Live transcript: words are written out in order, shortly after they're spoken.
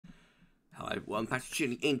everyone, thanks for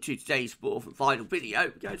tuning into today's fourth and final video.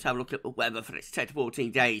 We're going to have a look at the weather for the next 10 to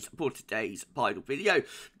 14 days for today's final video.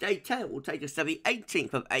 Day 10 will take us to the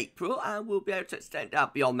 18th of April, and we'll be able to extend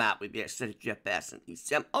out beyond that with the extended GFS and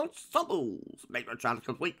ECM ensembles. Maybe around a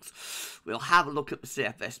couple of weeks, we'll have a look at the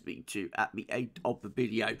CFS V2 at the end of the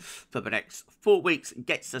video for the next 4 weeks. It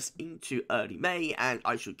gets us into early May, and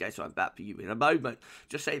I should get on back for you in a moment.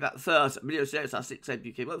 Just say that the first video series, our 6 AM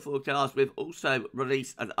UK weather forecast. We've also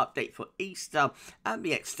released an update for Easter and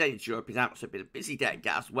the extended European Alps. Have been a busy day at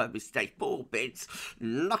GavsWeatherVids stage 4 bids,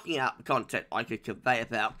 knocking out the content I could convey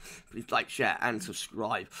about. Please like, share and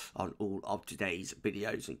subscribe on all of today's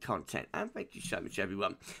videos and content. And thank you so much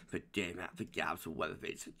everyone for doing that for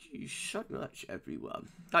GavsWeatherVids. Thank you so much everyone.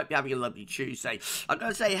 Hope you're having a lovely Tuesday. I'm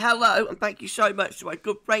going to say hello and thank you so much to my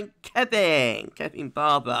good friend Kevin. Kevin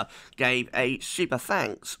Barber gave a super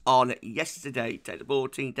thanks on yesterday, day the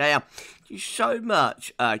 14th day. Thank you so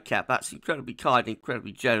much, Kev. That's incredibly kind,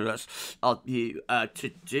 incredibly generous of you to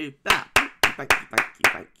do that. Thank you, thank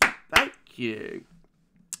you, thank you, thank you.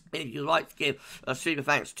 If you'd like to give a super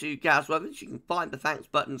thanks to GavsWeatherVids, you can find the thanks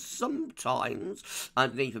button sometimes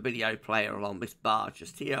underneath the video player along this bar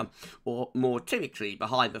just here, or more typically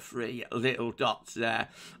behind the 3 little dots there.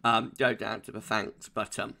 Go down to the thanks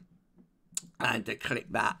button and click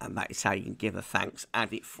that, and that is how you can give a thanks,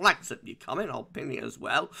 and it flags up your comment. I'll pin it as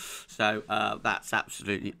well, so that's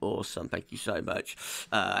absolutely awesome. Thank you so much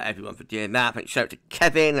everyone for doing that. Thank you so much to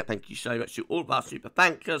Kevin, thank you so much to all of our super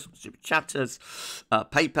thankers, super chatters,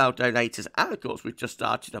 PayPal donators, and of course we've just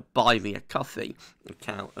started a Buy Me a Coffee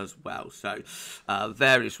account as well, so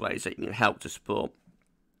various ways that you can help to support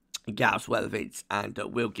GavsWeatherVids, and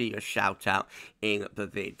we'll give you a shout out in the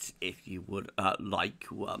vids if you would like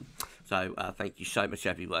one. So thank you so much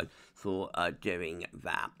everyone for doing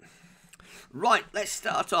that. Right, let's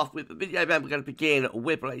start off with the video. Then we're going to begin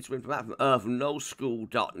with the latest info from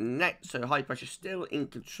earthnullschool.net. So high pressure still in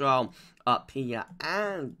control up here,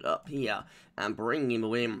 and bringing the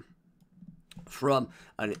wind from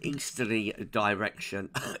an easterly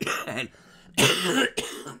direction. And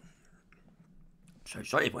so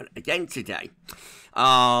sorry everyone, again today.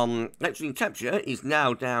 Extreme temperature is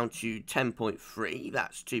now down to 10.3,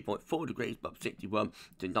 that's 2.4 degrees, but 61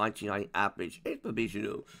 to 99 average is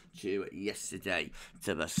provisional to yesterday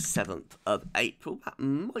to the 7th of April. That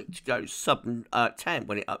might go sub 10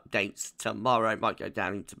 when it updates tomorrow. It might go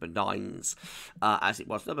down into the 9s as it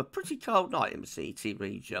was another pretty cold night in the CT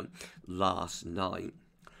region last night.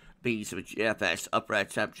 These are the GFS upper air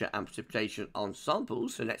temperature and precipitation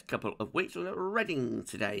ensembles for the next couple of weeks. We're at Reading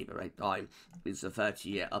today. The red line is the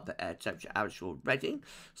 30-year upper air temperature average for Reading,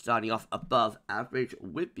 starting off above average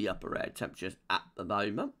with the upper air temperatures at the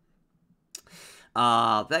moment.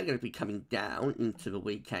 They're going to be coming down into the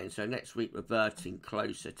weekend, so next week reverting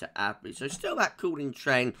closer to average. So still that cooling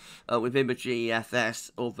trend within the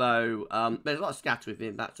GFS, although there's a lot of scatter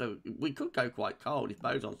within that, so we could go quite cold if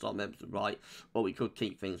those ensemble members are right, or we could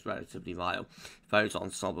keep things relatively mild if those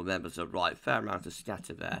ensemble members are right. Fair amount of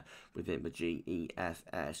scatter there within the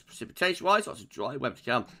GEFS. Precipitation-wise, lots of dry weather to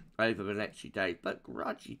come over the next few days, but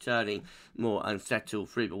gradually turning more unsettled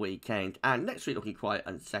through the weekend, and next week looking quite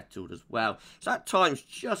unsettled as well. So that times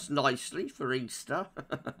just nicely for Easter.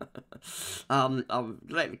 I'm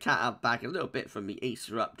letting the cat out of the bag a little bit from the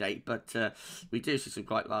Easter update, but we do see some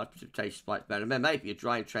quite large precipitation spikes there, and then maybe a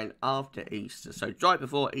drying trend after Easter. So dry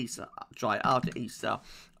before Easter, dry after Easter,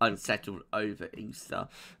 unsettled over Easter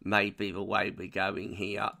may be the way we're going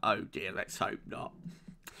here. Oh dear, let's hope not.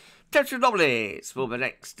 Temperature anomalies for the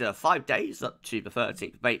next 5 days up to the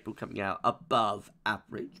 13th of April coming out above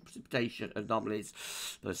average. Precipitation anomalies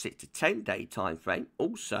for the 6 to 10 day time frame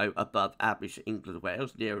also above average for England and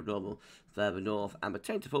Wales, nearer normal further north, and the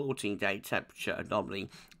 10 to 14 day temperature anomaly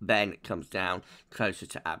then comes down closer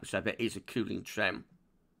to average. So there is a cooling trend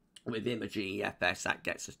within the GEFS. That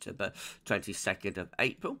gets us to the 22nd of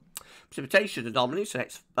April. Precipitation anomalies for the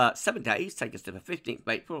next 7 days take us to the 15th of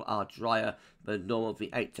April, are drier than normal.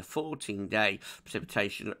 The 8 to 14 day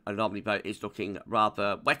precipitation anomaly though is looking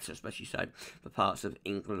rather wetter, especially so for parts of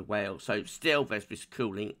England and Wales. So still there's this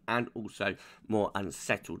cooling and also more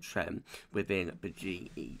unsettled trend within the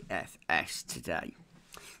GEFS today.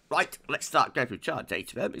 Right, let's start going through chart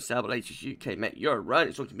data then. It's the latest UK Met Euro run.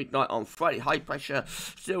 It's looking midnight on Friday. High pressure,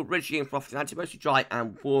 still ridgy and frothy Atlantic, mostly dry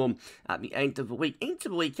and warm at the end of the week. Into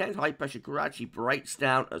the weekend, high pressure gradually breaks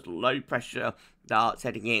down as low pressure darts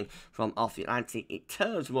heading in from off the Atlantic. It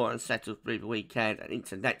turns more unsettled through the weekend and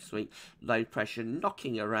into next week. Low pressure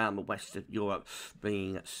knocking around the west of Europe,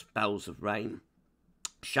 bringing spells of rain.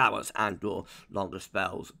 showers and or longer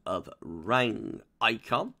spells of rain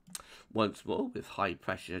icon. Once more, with high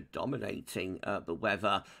pressure dominating the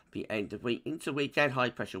weather, the end of week into weekend. High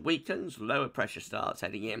pressure weakens, lower pressure starts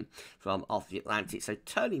heading in from off the Atlantic, so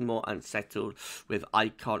turning more unsettled with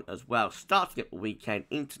icon as well. Starting at the weekend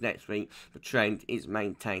into next week, the trend is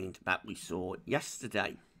maintained that we saw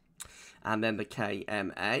yesterday. And then the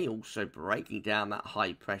KMA also breaking down that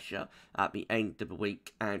high pressure at the end of the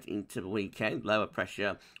week and into the weekend. Lower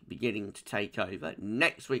pressure beginning to take over.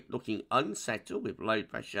 Next week looking unsettled with low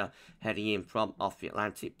pressure heading in from off the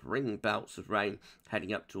Atlantic, bringing belts of rain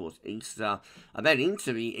heading up towards Easter. And then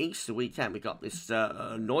into the Easter weekend, we got this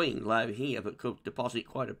annoying low here that could deposit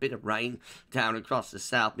quite a bit of rain down across the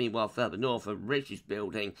south. Meanwhile, further north, a ridge is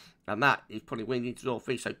building, and that is putting wind into the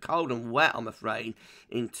northeast. So cold and wet, I'm afraid,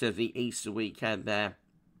 into the Easter weekend there,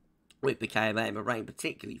 with the KMA and the rain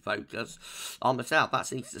particularly focused on the south.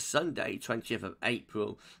 That's Easter Sunday, 20th of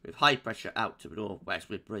April, with high pressure out to the northwest.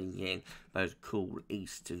 We're bringing in those cool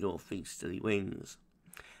east to northeasterly winds.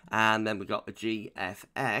 And then we've got the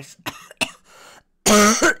GFS.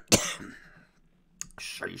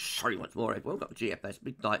 Sorry once more, everyone. We've got the GFS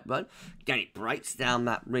midnight run. Again, it breaks down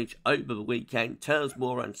that ridge over the weekend, turns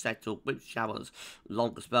more unsettled with showers,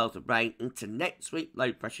 longer spells of rain into next week.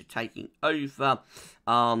 Low pressure taking over.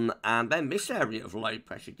 And then this area of low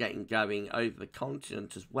pressure getting going over the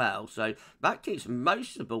continent as well. So that keeps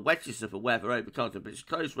most of the wedges of the weather over the continent, but it's a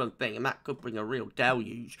close run thing, and that could bring a real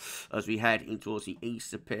deluge as we head in towards the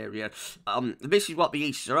Easter period. This is what the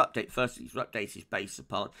Easter update, first Easter update, is based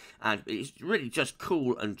upon, and it's really just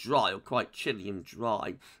cool and dry, or quite chilly and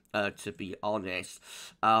dry. To be honest,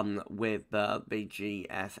 with the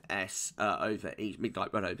GFS over midnight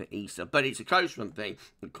run over Easter. But it's a close run thing.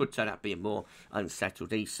 It could turn out to be a more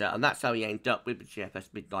unsettled Easter. And that's how we end up with the GFS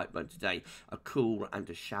midnight run today. A cool and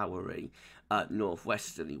a showery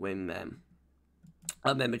northwesterly wind then.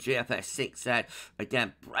 And then the GFS 6Z,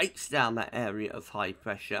 again, breaks down that area of high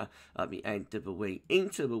pressure at the end of the week.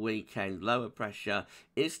 Into the weekend, lower pressure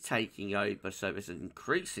is taking over, so there's an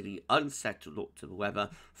increasingly unsettled look to the weather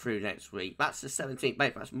through next week. That's the 17th May,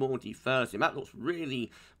 that's Maundy Thursday. That looks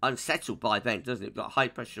really unsettled by then, doesn't it? We've got high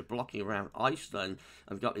pressure blocking around Iceland,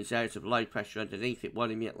 and we've got these areas of low pressure underneath it,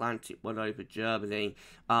 one in the Atlantic, one over Germany,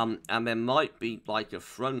 and there might be like a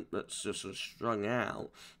front that's just sort of strung out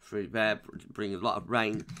through there, bringing a lot of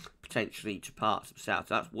rain potentially to parts of the south.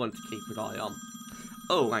 So that's one to keep an eye on.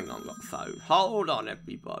 Oh, hang on, got the phone. Hold on,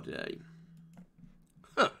 everybody.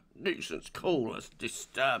 Nuisance callers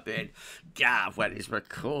disturbing Gav when he's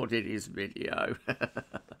recorded his video.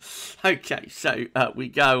 Okay, so we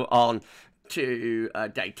go on to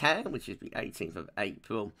day 10, which is the 18th of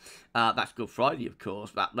April. That's Good Friday, of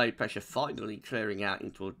course. That low pressure finally clearing out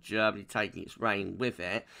into Germany, taking its rain with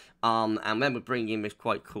it. And then we're bringing in this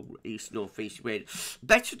quite cool east-northeast wind.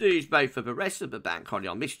 Better news both for the rest of the bank holiday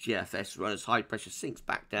on this GFS run as high pressure sinks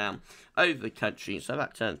back down over the country. So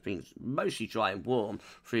that turns things mostly dry and warm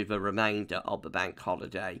through the remainder of the bank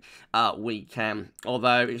holiday weekend.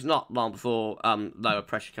 Although it's not long before lower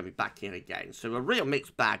pressure coming back in again. So a real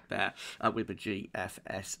mixed bag there with the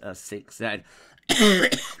GFS 6Z.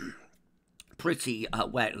 Pretty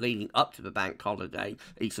wet leading up to the bank holiday,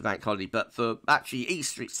 Easter bank holiday, but for actually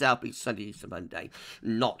Easter itself, Easter Sunday, Easter Monday,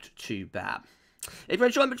 not too bad. If you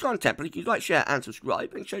enjoy my content, please like, share, and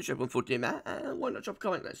subscribe, and show everyone for doing that. And why not drop a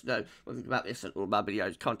comment? Let us know what you think about this and all my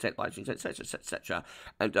videos, content, live streams, etc., etc.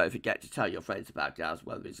 And don't forget to tell your friends about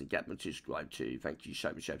GavsWeatherVids and get them to subscribe too. Thank you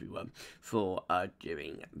so much, everyone, for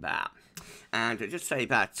doing that. And just say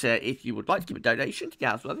that if you would like to give a donation to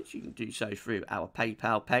GavsWeatherVids, you can do so through our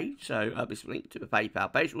PayPal page. So this link to the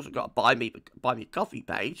PayPal page. We've also got a Buy Me a Coffee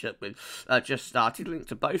page that we've just started. Link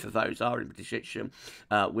to both of those are in the description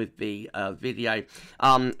with the video.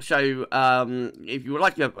 So if you would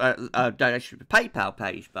like to give a donation to the PayPal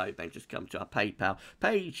page, then just come to our PayPal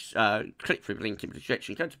page, click through the link in the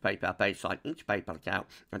description, go to the PayPal page, sign into your PayPal account,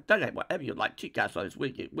 and donate whatever you'd like to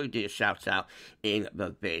GavsWeatherVids. We'll do a shout out in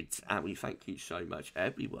the vids, and we thank you so much,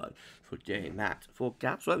 everyone, for doing that. For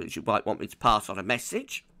GavsWeatherVids, you might want me to pass on a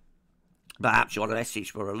message. Perhaps you want a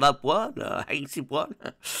message for a loved one, a hated one.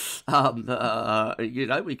 You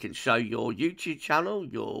know, we can show your YouTube channel,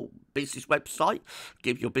 your business website,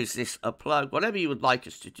 give your business a plug, whatever you would like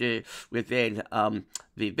us to do within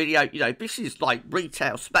the video. You know, this is like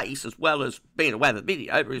retail space as well as being a weather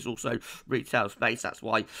video. There is also retail space. That's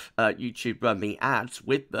why YouTube run me ads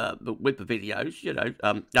with the videos. You know,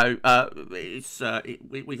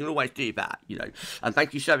 we can always do that. You know, and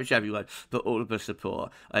thank you so much, everyone, for all of the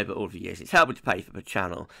support over all the years. It's helping to pay for the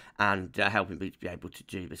channel and helping me to be able to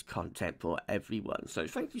do this content for everyone. So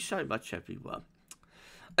thank you so much, everyone.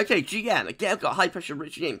 Okay, GM, again, I've got high pressure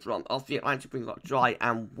reaching in from off the Atlantic, bringing a lot of dry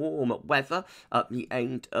and warm weather at the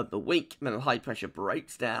end of the week. Then the high pressure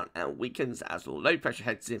breaks down and weakens as the low pressure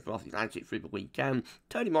heads in from off the Atlantic through the weekend,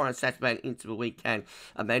 turning more unsettled into the weekend.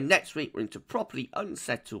 And then next week, we're into properly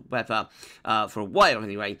unsettled weather for a while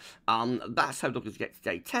anyway. That's how we're looking to get to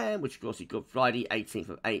day 10, which of course is Good Friday, 18th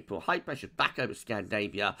of April. High pressure back over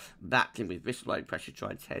Scandinavia, battling with this low pressure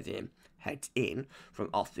trying to head in from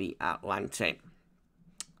off the Atlantic.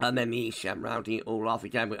 And then the ECM rounding it all off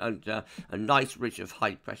again. We're under a nice ridge of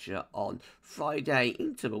high pressure on Friday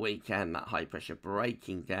into the weekend. That high pressure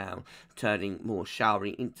breaking down, turning more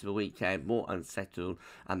showery into the weekend, more unsettled.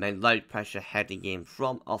 And then low pressure heading in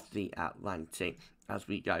from off the Atlantic as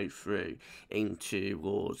we go through into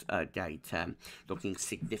towards day 10, looking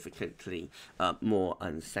significantly more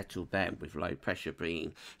unsettled then, with low pressure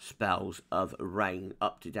bringing spells of rain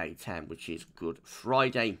up to day 10, which is Good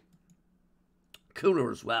Friday.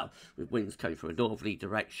 Cooler as well, with winds coming from a northerly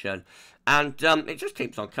direction, and it just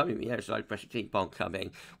keeps on coming. The air low pressure keep on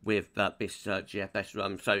coming with this GFS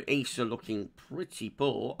run. So Easter looking pretty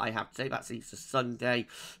poor, I have to say. That's Easter Sunday.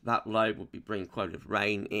 That low will be bringing quite a bit of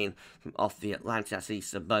rain in from off the Atlantic. That's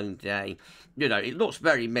Easter Monday. You know, it looks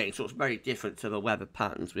very mixed. It looks very different to the weather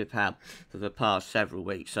patterns we've had for the past several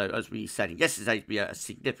weeks. So as we said yesterday, be a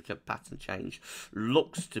significant pattern change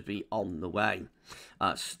looks to be on the way.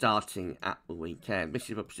 Starting at the weekend. This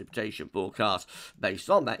is a precipitation forecast based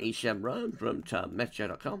on that ECM run from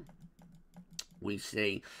meteo.com. We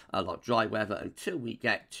see a lot of dry weather until we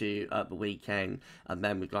get to the weekend, and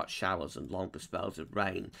then we've got showers and longer spells of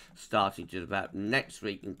rain starting to develop next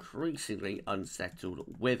week, increasingly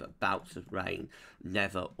unsettled with bouts of rain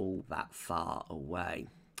never all that far away.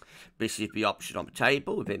 This is the option on the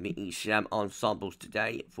table within the ECM ensembles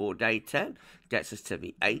today for day 10. Gets us to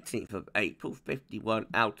the 18th of April. 51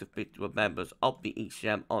 out of 51 members of the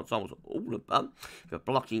ECM ensembles, all of them, the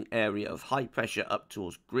blocking area of high pressure up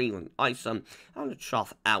towards Greenland, Iceland, and a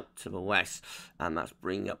trough out to the west. And that's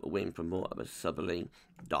bringing up the wind from more of a southerly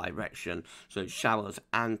direction. So showers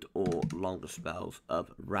and or longer spells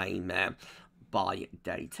of rain there by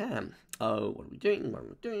day 10. Oh, what are we doing? What are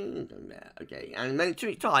we doing? Okay, and then in 2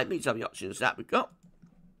 weeks' time, these are the options that we've got.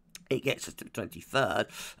 It gets us to the 23rd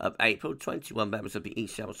of April. 21 members of the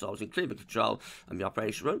ECM ensembles, including control and the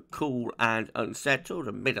operation room. Cool and unsettled.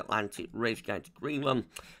 A mid-Atlantic ridge going to Greenland.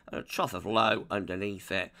 And a trough of low underneath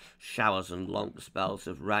it. Showers and longer spells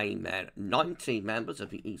of rain there. 19 members of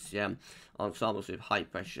the ECM ensembles with high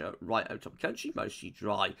pressure right over top of the country. Mostly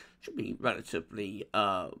dry. Should be relatively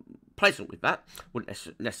pleasant with that.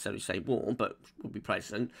 Wouldn't necessarily say warm, but would be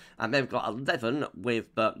pleasant. And then we've got 11 with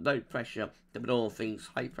low pressure to the northeast,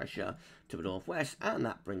 high pressure to the northwest, and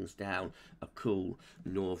that brings down a cool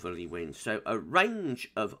northerly wind. So a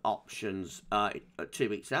range of options 2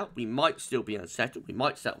 weeks out. We might still be unsettled. We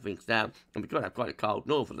might settle things down, and we're going to have quite a cold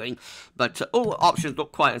northerly. But all options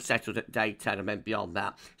look quite unsettled at day 10, and then beyond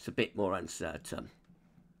that, it's a bit more uncertain.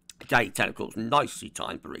 Day 10, of course, nicely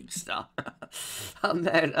timed for Easter. And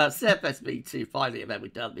then CFS V2, finally, and then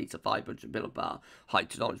we've done these 500 millibar high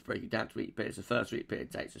tolerance, breaking down to week periods. The first week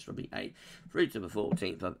period takes us from the 8th through to the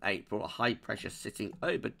 14th of April. A high pressure sitting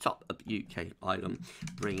over top of the UK island,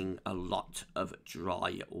 bringing a lot of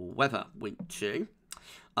dry weather. Week 2.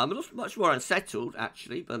 It looks much more unsettled,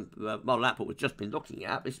 actually, than the model output we've just been looking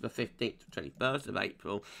at. This is the 15th to 21st of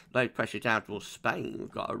April. Low pressure down towards Spain. We've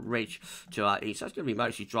got a ridge to our east. That's going to be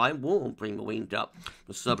mostly dry and warm, bring the wind up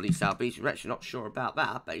the southerly southeast direction. Not sure about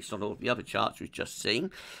that, based on all the other charts we've just seen.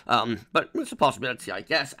 But it's a possibility, I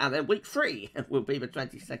guess. And then week 3 will be the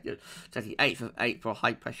 22nd, 28th of April.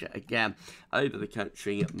 High pressure again over the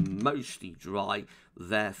country, mostly dry,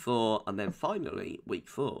 therefore. And then finally, week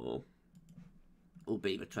 4 will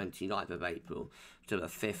be the 29th of April to the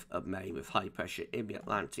 5th of May, with high pressure in the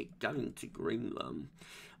Atlantic going to Greenland,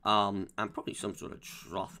 and probably some sort of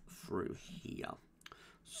trough through here.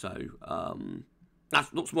 So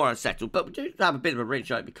that looks more unsettled, but we do have a bit of a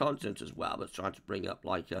ridge over the continent as well that's trying to bring up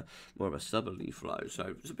like more of a southerly flow.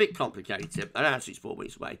 So it's a bit complicated, and actually it's 4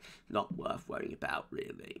 weeks away, not worth worrying about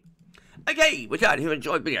really. Okay, with that, if you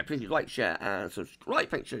enjoyed the video, please like, share, and subscribe.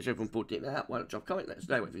 Thanks so much everyone for doing that. Why don't drop a comment, let us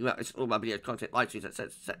know what you think about this, all my videos, content, live streams,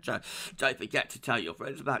 etc. Don't forget to tell your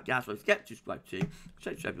friends about Gas. Don't forget to subscribe to.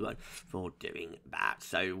 Thanks to everyone for doing that.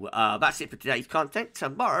 So that's it for today's content.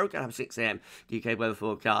 Tomorrow, we're going to have a 6 AM UK weather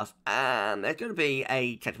forecast, and there's going to be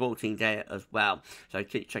a 10 to 14 day as well. So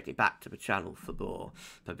keep checking back to the channel for more.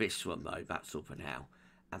 For this one, though, that's all for now,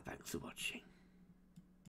 and thanks for watching.